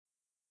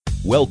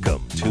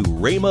Welcome to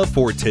Rhema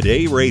for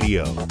Today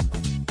Radio.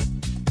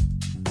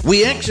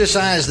 We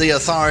exercise the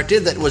authority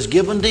that was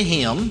given to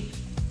Him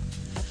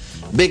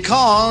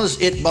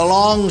because it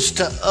belongs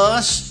to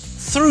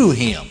us through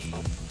Him.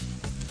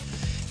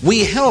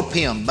 We help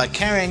Him by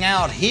carrying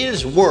out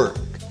His work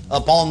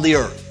upon the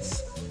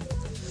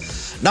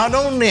earth. Not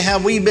only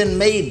have we been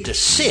made to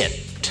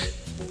sit,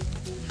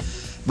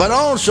 but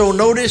also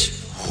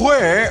notice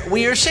where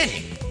we are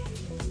sitting.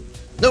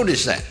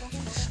 Notice that.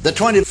 The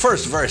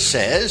 21st verse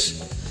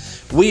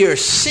says, we are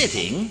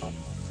sitting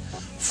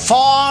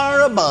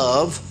far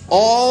above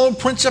all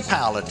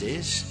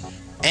principalities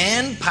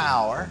and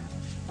power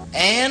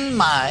and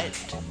might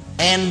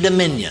and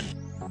dominion.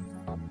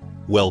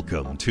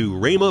 Welcome to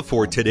Rhema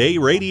for Today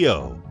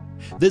Radio.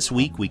 This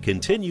week we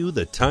continue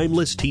the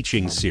timeless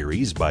teaching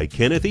series by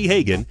Kenneth E.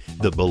 Hagin,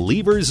 The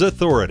Believer's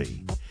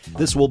Authority.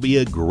 This will be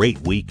a great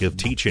week of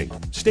teaching.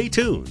 Stay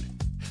tuned.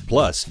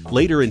 Plus,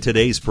 later in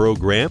today's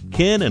program,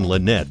 Ken and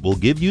Lynette will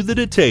give you the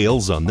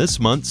details on this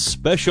month's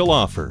special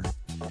offer.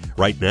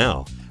 Right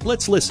now,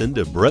 let's listen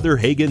to Brother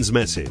Hagin's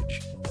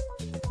message.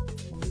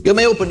 You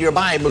may open your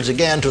Bibles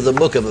again to the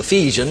book of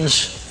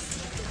Ephesians,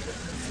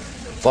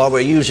 for we're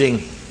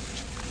using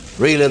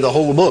really the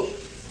whole book.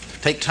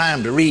 Take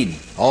time to read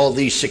all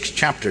these 6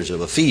 chapters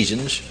of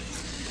Ephesians.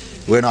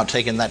 We're not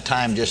taking that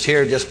time just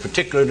here, just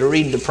particularly to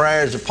read the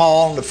prayers of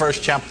Paul in the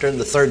 1st chapter and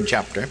the 3rd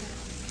chapter.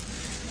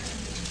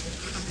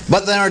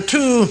 But there are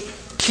 2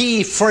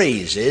 key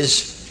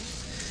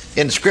phrases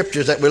in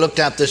Scriptures that we looked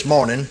at this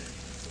morning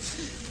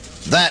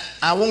that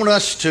I want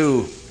us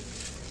to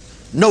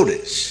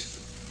notice.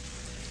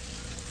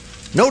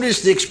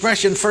 Notice the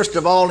expression, first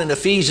of all, in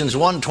Ephesians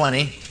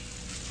 1:20,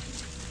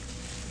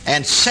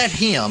 and set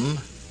him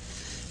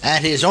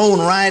at his own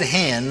right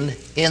hand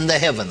in the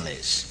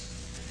heavenlies.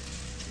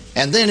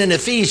 And then in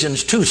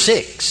Ephesians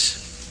 2:6,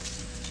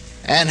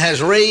 and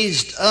has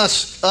raised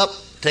us up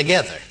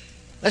together.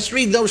 Let's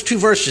read those 2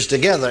 verses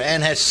together.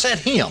 And has set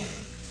him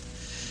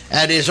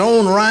at his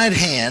own right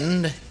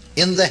hand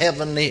in the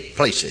heavenly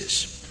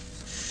places,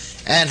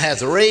 and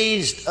hath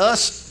raised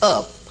us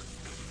up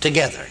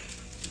together.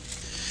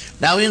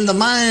 Now, in the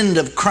mind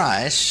of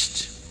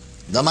Christ,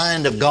 the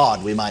mind of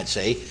God, we might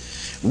say,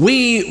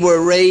 we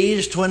were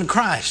raised when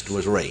Christ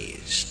was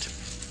raised.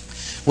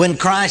 When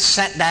Christ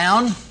sat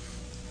down,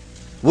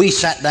 we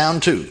sat down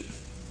too.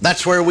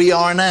 That's where we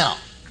are now.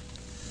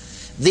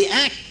 The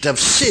act of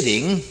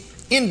sitting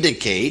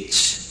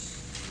indicates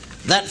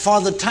that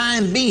for the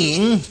time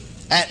being,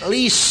 at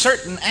least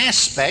certain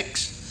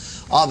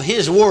aspects of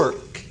His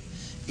work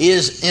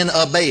is in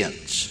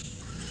abeyance.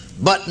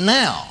 But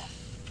now,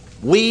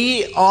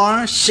 we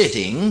are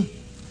sitting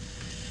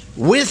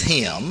with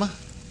Him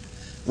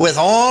with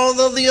all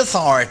of the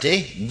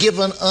authority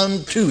given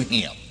unto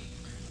Him.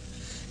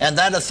 And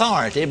that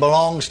authority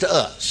belongs to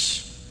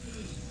us.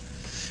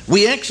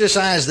 We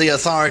exercise the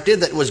authority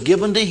that was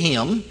given to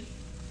Him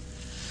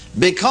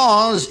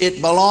because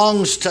it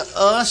belongs to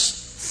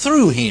us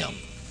through Him.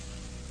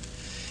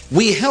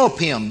 We help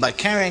Him by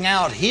carrying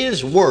out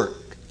His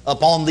work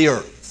upon the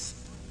earth.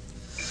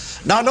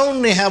 Not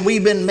only have we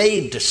been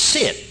made to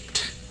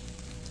sit,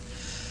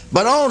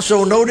 but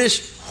also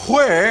notice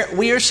where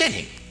we are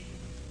sitting.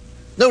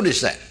 Notice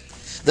that.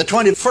 The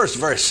 21st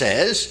verse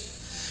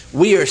says,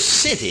 we are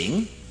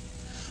sitting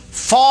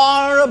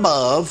far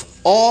above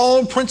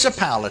all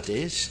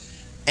principalities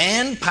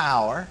and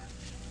power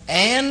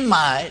and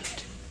might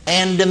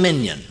and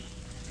dominion.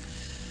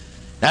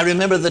 Now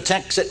remember the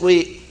text that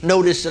we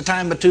noticed a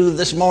time or two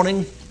this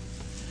morning?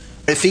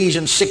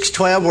 Ephesians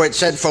 6:12, where it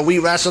said, for we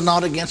wrestle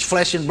not against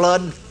flesh and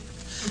blood,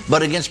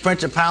 but against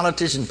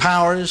principalities and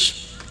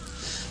powers,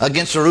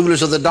 against the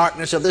rulers of the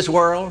darkness of this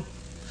world,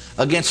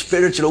 against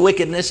spiritual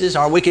wickednesses,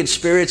 or wicked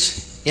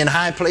spirits in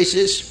high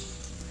places.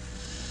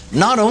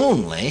 Not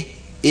only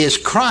is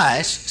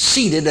Christ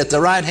seated at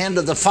the right hand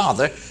of the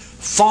Father,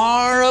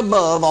 far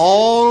above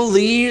all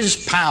these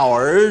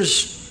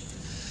powers,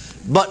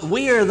 but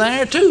we are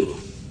there too.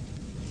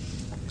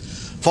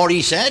 For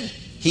He said,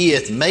 He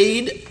hath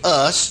made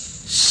us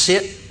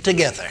sit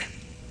together.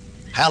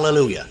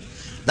 Hallelujah.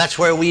 That's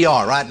where we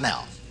are right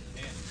now.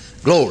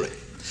 Glory.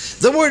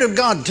 The Word of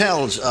God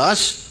tells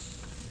us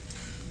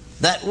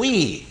that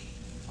we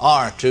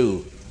are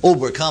to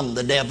overcome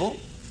the devil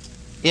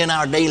in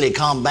our daily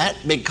combat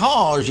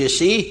because, you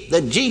see,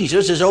 that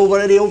Jesus has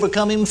already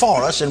overcome him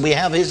for us and we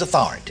have His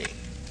authority.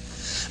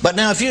 But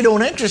now if you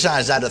don't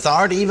exercise that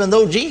authority, even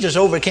though Jesus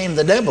overcame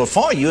the devil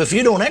for you, if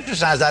you don't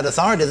exercise that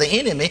authority, the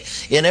enemy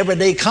in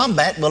everyday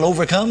combat will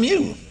overcome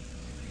you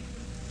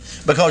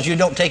because you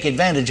don't take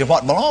advantage of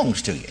what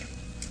belongs to you.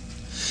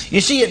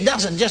 You see, it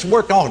doesn't just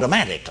work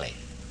automatically.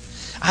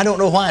 I don't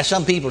know why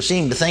some people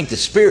seem to think that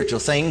spiritual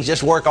things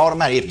just work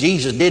automatically. If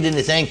Jesus did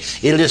anything,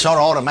 it'll just sort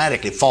of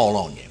automatically fall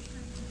on you.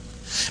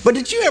 But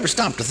did you ever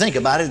stop to think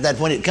about it that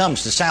when it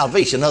comes to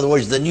salvation, in other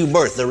words, the new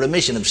birth, the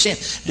remission of sin,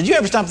 did you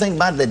ever stop to think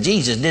about it that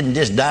Jesus didn't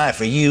just die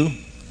for you?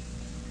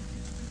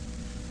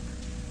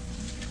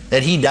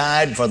 That He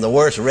died for the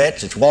worst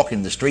wretch that's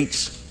walking the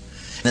streets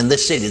in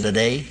this city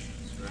today?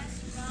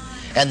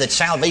 and that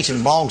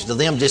salvation belongs to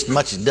them just as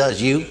much as it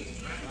does you?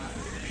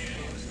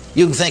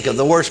 You can think of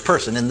the worst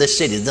person in this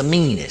city, the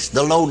meanest,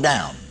 the low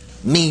down,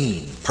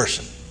 mean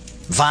person,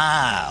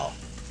 vile.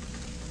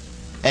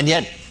 And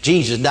yet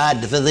Jesus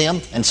died for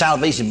them, and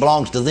salvation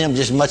belongs to them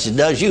just as much as it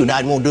does you. Now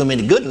it won't do them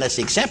any good unless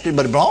they accept it,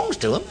 but it belongs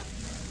to them.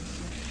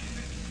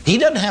 He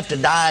doesn't have to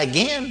die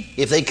again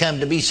if they come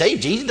to be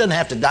saved. Jesus doesn't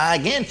have to die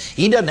again.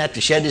 He doesn't have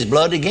to shed his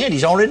blood again.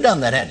 He's already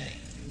done that, hasn't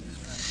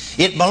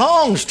he? It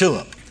belongs to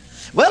him.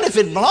 Well, if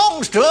it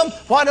belongs to him,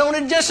 why don't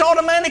it just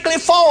automatically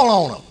fall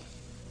on him?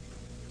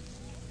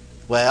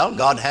 Well,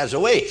 God has a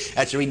way.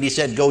 That's the reason he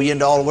said, go ye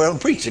into all the world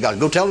and preach to God.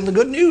 Go tell them the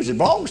good news. It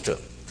belongs to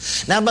them.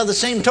 Now, by the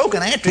same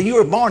token, after you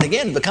are born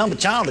again and become a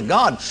child of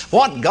God,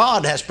 what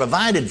God has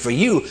provided for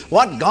you,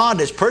 what God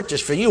has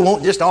purchased for you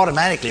won't just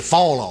automatically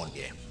fall on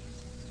you.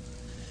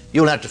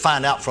 You'll have to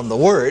find out from the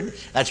Word.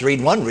 That's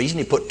one reason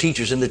he put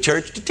teachers in the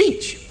church to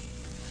teach.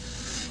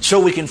 So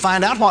we can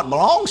find out what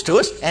belongs to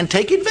us and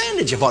take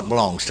advantage of what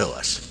belongs to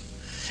us.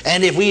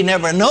 And if we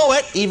never know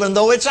it, even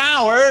though it's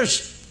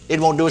ours, it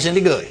won't do us any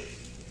good.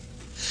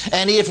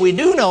 And if we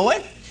do know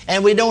it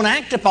and we don't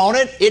act upon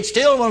it, it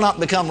still will not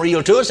become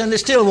real to us, and it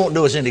still won't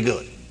do us any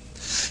good.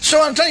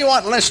 So I'll tell you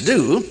what let's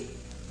do.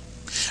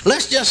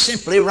 Let's just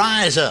simply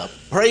rise up,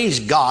 praise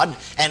God,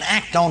 and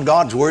act on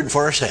God's Word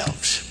for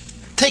ourselves.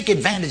 Take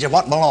advantage of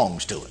what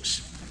belongs to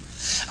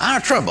us. Our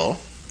trouble,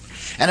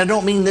 and I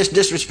don't mean this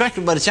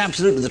disrespectful, but it's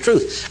absolutely the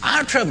truth.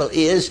 Our trouble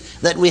is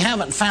that we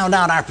haven't found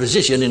out our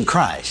position in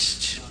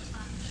Christ.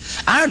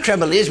 Our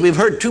trouble is we've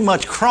heard too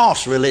much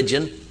cross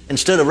religion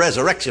instead of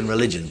resurrection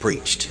religion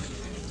preached.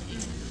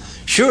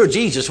 Sure,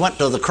 Jesus went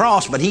to the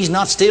cross, but he's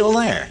not still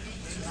there.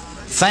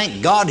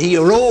 Thank God he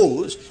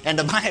arose, and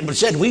the Bible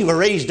said we were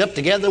raised up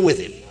together with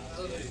him.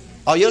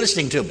 Are you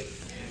listening to me?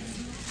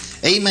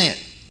 Amen.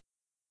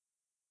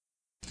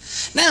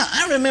 Now,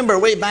 I remember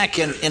way back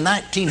in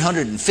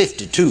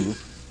 1952,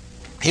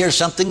 here's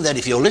something that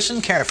if you'll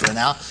listen carefully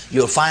now,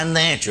 you'll find the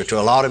answer to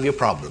a lot of your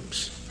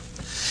problems.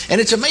 And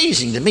it's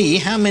amazing to me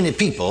how many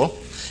people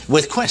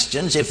with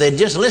questions, if they'd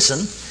just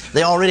listen,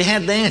 they already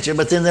had the answer,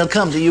 but then they'll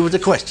come to you with a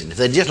question. If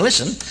they'd just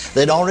listen,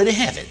 they'd already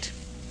have it.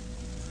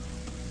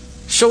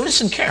 So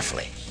listen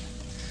carefully,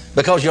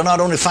 because you'll not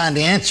only find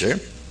the answer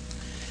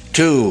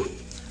to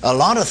a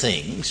lot of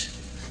things,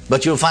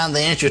 but you'll find the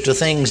answer to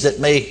things that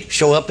may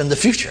show up in the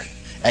future.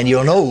 And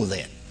you'll know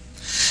then.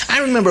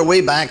 I remember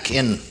way back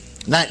in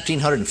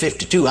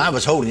 1952, I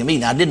was holding a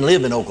meeting. I didn't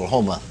live in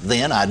Oklahoma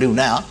then, I do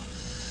now.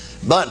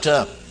 But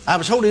I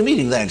was holding a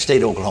meeting there in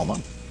state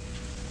Oklahoma.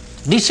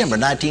 December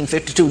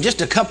 1952,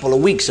 just a couple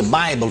of weeks of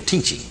Bible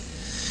teaching.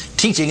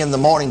 Teaching in the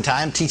morning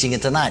time, teaching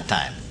at the night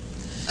time.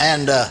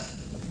 And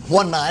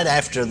one night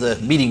after the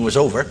meeting was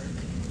over,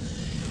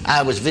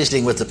 I was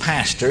visiting with the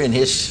pastor in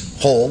his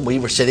home. We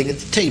were sitting at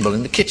the table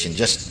in the kitchen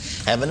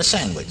just having a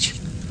sandwich.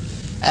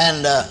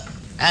 And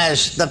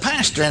as the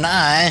pastor and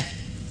I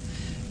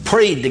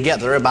prayed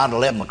together about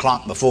 11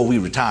 o'clock before we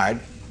retired,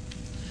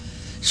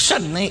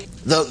 suddenly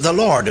the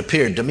Lord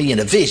appeared to me in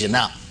a vision.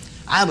 Now,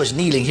 I was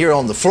kneeling here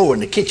on the floor in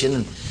the kitchen,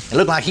 and it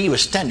looked like he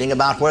was standing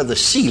about where the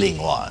ceiling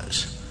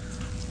was.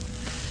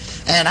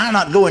 And I'll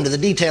not go into the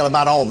detail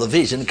about all the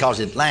vision because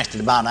it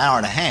lasted about an hour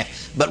and a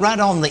half. But right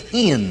on the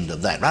end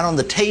of that, right on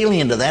the tail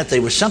end of that,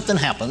 there was something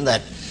happened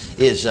that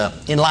is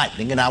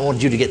enlightening, and I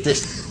want you to get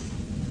this.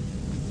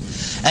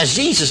 As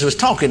Jesus was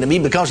talking to me,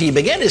 because he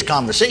began his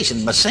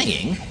conversation by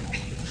saying,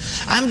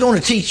 I'm going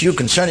to teach you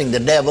concerning the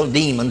devil,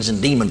 demons,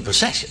 and demon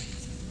possession.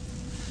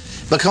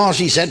 Because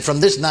he said, from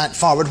this night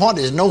forward, what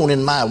is known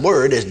in my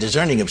word as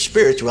discerning of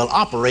spirits will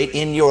operate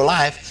in your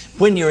life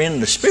when you're in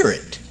the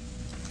Spirit.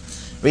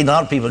 I mean, a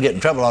lot of people get in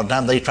trouble all the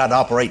time. They try to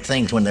operate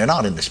things when they're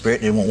not in the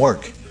Spirit, and it won't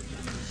work.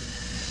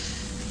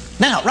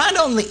 Now, right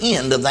on the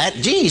end of that,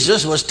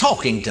 Jesus was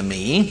talking to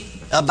me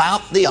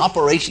about the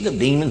operation of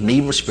demons and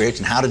evil spirits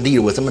and how to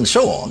deal with them and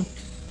so on,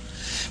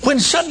 when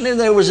suddenly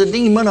there was a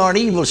demon or an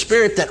evil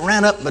spirit that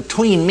ran up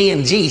between me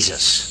and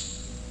Jesus.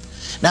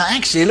 Now,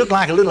 actually, it looked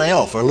like a little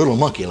elf or a little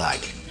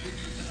monkey-like.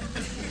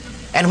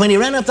 And when he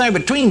ran up there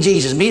between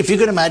Jesus and me, if you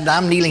could imagine,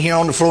 I'm kneeling here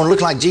on the floor and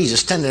looked like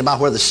Jesus standing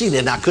about where the ceiling is,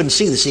 and I couldn't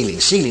see the ceiling.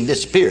 The ceiling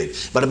disappeared.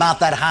 But about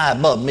that high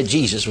above me,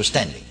 Jesus was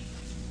standing.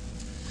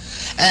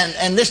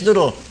 And this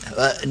little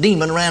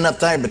demon ran up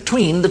there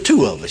between the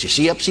two of us. You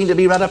see, seemed to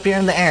be right up here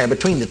in the air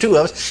between the two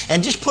of us,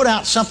 and just put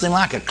out something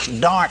like a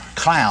dark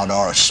cloud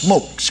or a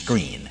smoke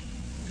screen.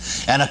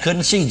 And I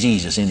couldn't see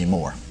Jesus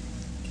anymore.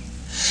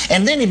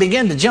 And then he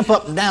began to jump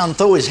up and down,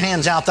 throw his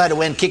hands out that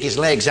way and kick his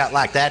legs out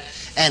like that,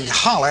 and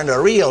holler in a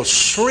real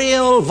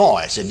shrill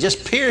voice. It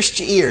just pierced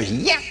your ears.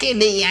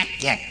 Yakety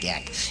yak yak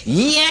yak.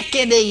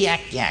 Yakety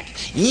yak yak.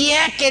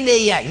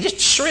 Yakety yak. Just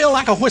shrill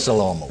like a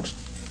whistle almost.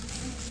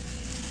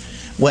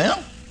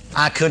 Well,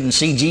 I couldn't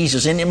see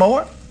Jesus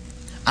anymore.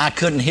 I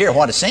couldn't hear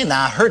what he said.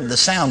 Now I heard the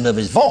sound of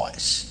his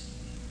voice.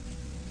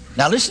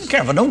 Now listen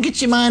careful. Don't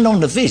get your mind on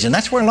the vision.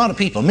 That's where a lot of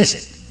people miss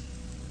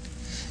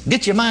it.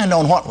 Get your mind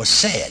on what was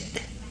said.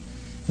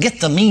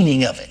 Get the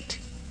meaning of it.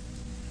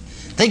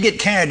 They get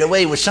carried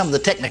away with some of the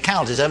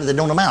technicalities of it that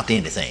don't amount to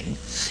anything,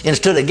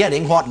 instead of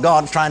getting what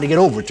God's trying to get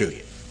over to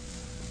you.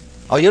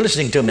 Are you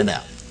listening to me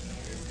now?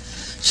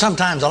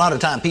 Sometimes, a lot of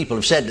time, people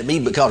have said to me,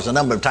 because the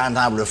number of times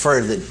I would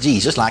refer to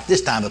Jesus, like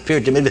this time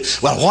appeared to me,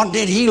 well, what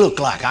did he look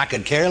like? I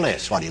could care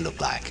less what he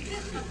looked like.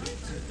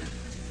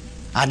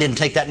 I didn't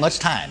take that much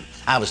time.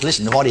 I was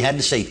listening to what he had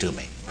to say to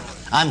me.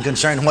 I'm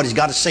concerned with what he's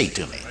got to say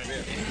to me.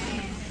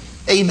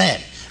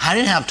 Amen. I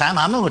didn't have time.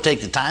 I'm not going to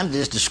take the time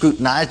just to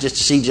scrutinize, just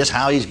to see just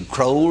how he's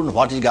crowed and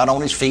what he's got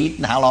on his feet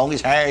and how long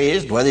his hair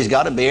is, whether he's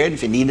got a beard,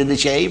 if he needed a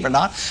shave or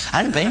not.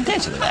 I didn't pay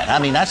attention to that. I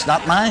mean, that's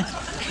not my...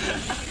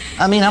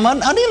 I'm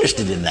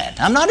uninterested in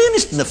that. I'm not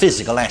interested in the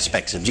physical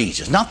aspects of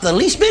Jesus, not the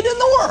least bit in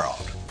the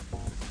world.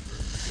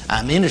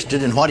 I'm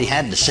interested in what he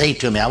had to say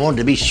to me. I wanted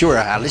to be sure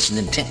I listened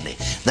intently,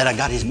 that I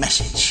got his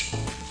message.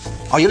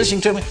 Are you listening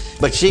to me?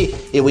 But see,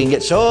 if we can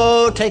get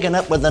so taken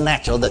up with the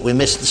natural that we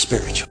miss the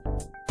spiritual.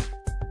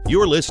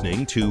 You're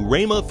listening to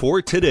Rhema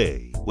for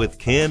Today with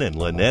Ken and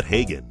Lynette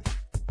Hagin.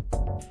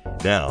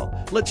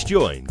 Now, let's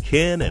join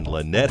Ken and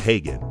Lynette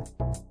Hagin.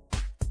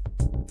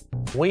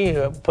 We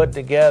have put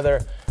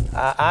together,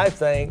 I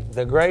think,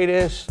 the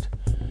greatest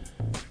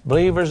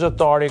Believer's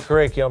Authority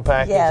curriculum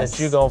package that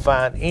you're going to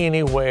find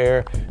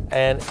anywhere.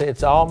 And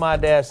it's all my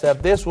dad's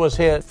stuff. This was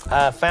his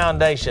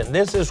foundation.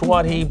 This is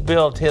what he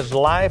built his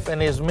life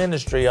and his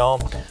ministry on,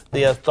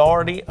 the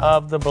authority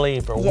of the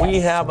believer. Yes.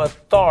 We have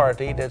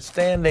authority to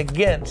stand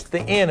against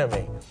the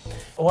enemy.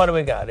 What do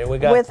we got?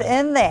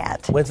 Within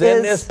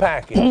this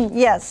package.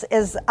 Yes,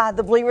 is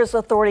the Believer's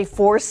Authority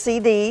 4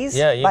 CDs.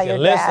 Yeah, you by can your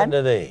listen dad.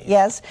 to these.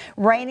 Yes,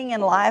 Reigning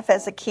in Life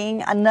as a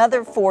King,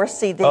 another 4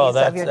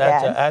 CDs of your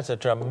dad. That's a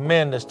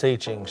tremendous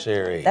teaching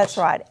series. That's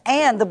right.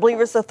 And the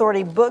Believer's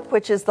Authority book,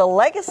 which is the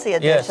Legacy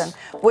Edition,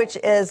 which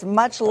is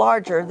much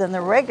larger than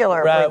the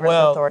regular Believer's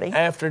Authority.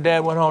 After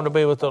Dad went home to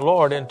be with the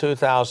Lord in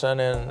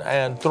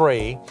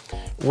 2003,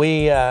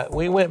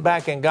 we went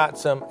back and got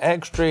some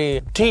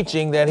extra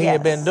teaching that he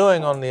had been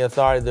doing on the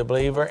authority of the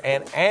believer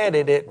and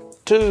added it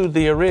to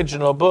the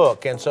original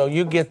book, and so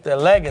you get the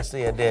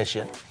Legacy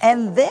Edition.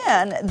 And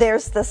then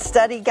there's the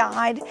study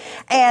guide,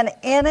 and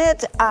in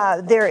it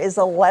there is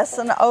a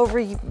lesson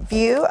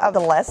overview of the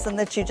lesson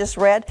that you just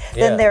read.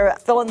 Yeah. Then there are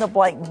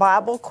fill-in-the-blank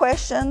Bible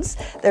questions.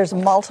 There's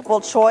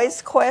multiple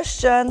choice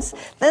questions.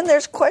 Then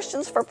there's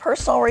questions for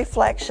personal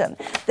reflection.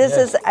 This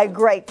is a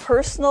great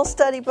personal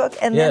study book,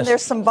 and then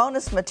there's some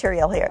bonus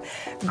material here.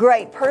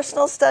 Great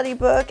personal study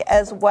book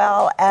as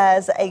well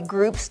as a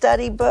group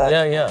study book.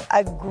 Yeah.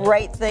 A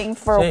great thing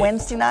for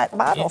Wednesday night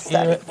Bible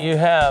study. You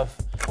have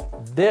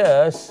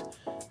this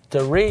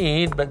to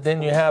read, but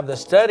then you have the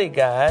study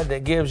guide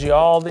that gives you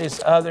all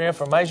this other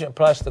information,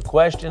 plus the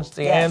questions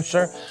to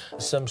answer,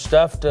 some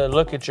stuff to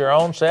look at your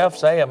own self,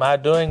 say, am I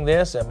doing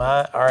this? Am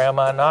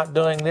I not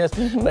doing this?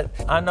 But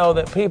I know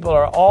that people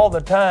are all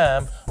the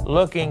time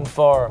looking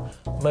for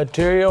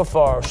material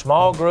for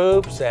small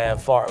groups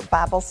and for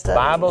Bible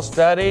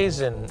studies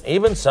and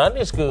even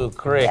Sunday school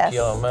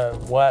curriculum.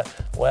 Well,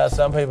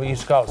 some people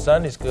used to call it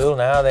Sunday school.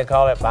 Now they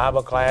call it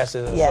Bible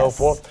classes and so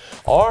forth.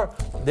 Or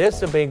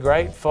this would be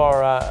great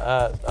for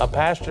a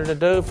pastor to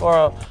do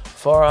for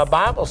a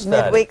Bible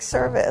study. Midweek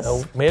service.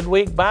 A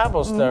midweek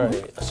Bible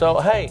study. So,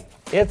 hey,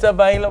 it's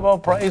available,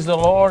 praise the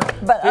Lord.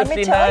 But let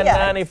me tell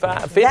you,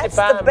 that's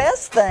the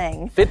best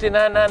thing.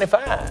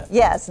 $59.95.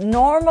 Yes,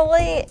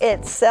 normally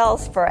it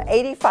sells for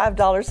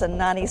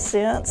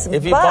 $85.90.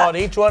 If you bought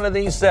each one of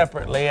these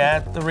separately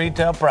at the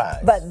retail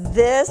price. But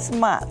this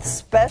month,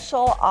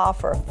 special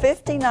offer,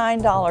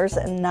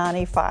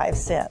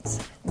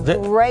 $59.95.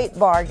 Great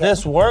bargain.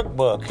 This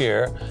workbook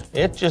here,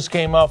 it just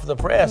came off the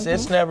press.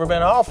 It's never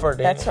been offered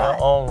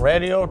on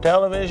radio,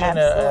 television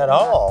at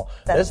all.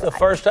 This is the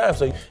first time.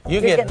 So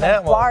you're getting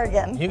that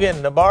bargain. You're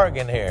getting the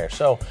bargain here.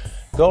 So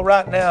go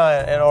right now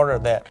and order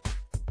that.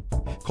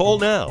 Call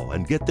now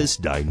and get this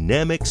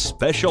dynamic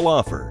special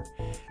offer.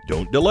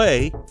 Don't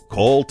delay.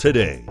 Call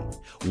today.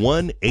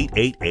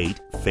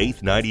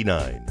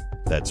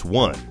 1-888-FAITH-99. That's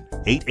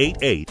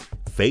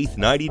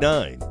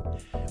 1-888-FAITH-99.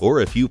 Or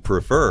if you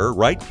prefer,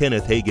 write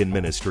Kenneth Hagin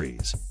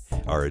Ministries.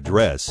 Our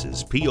address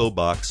is P.O.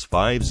 Box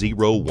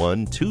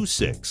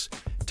 50126,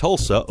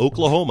 Tulsa,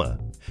 Oklahoma,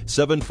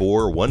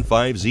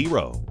 74150.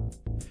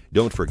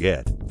 Don't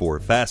forget, for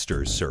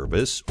faster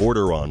service,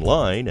 order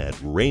online at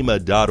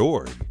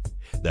rhema.org.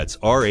 That's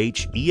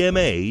RHEMA.org.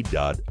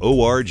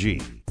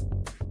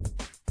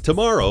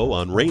 Tomorrow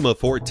on Rhema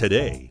for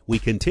Today, we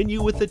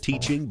continue with the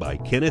teaching by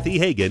Kenneth E.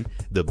 Hagin,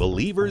 The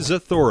Believer's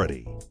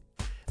Authority.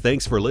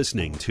 Thanks for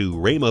listening to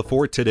Rhema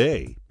for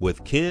Today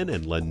with Ken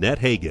and Lynette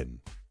Hagin.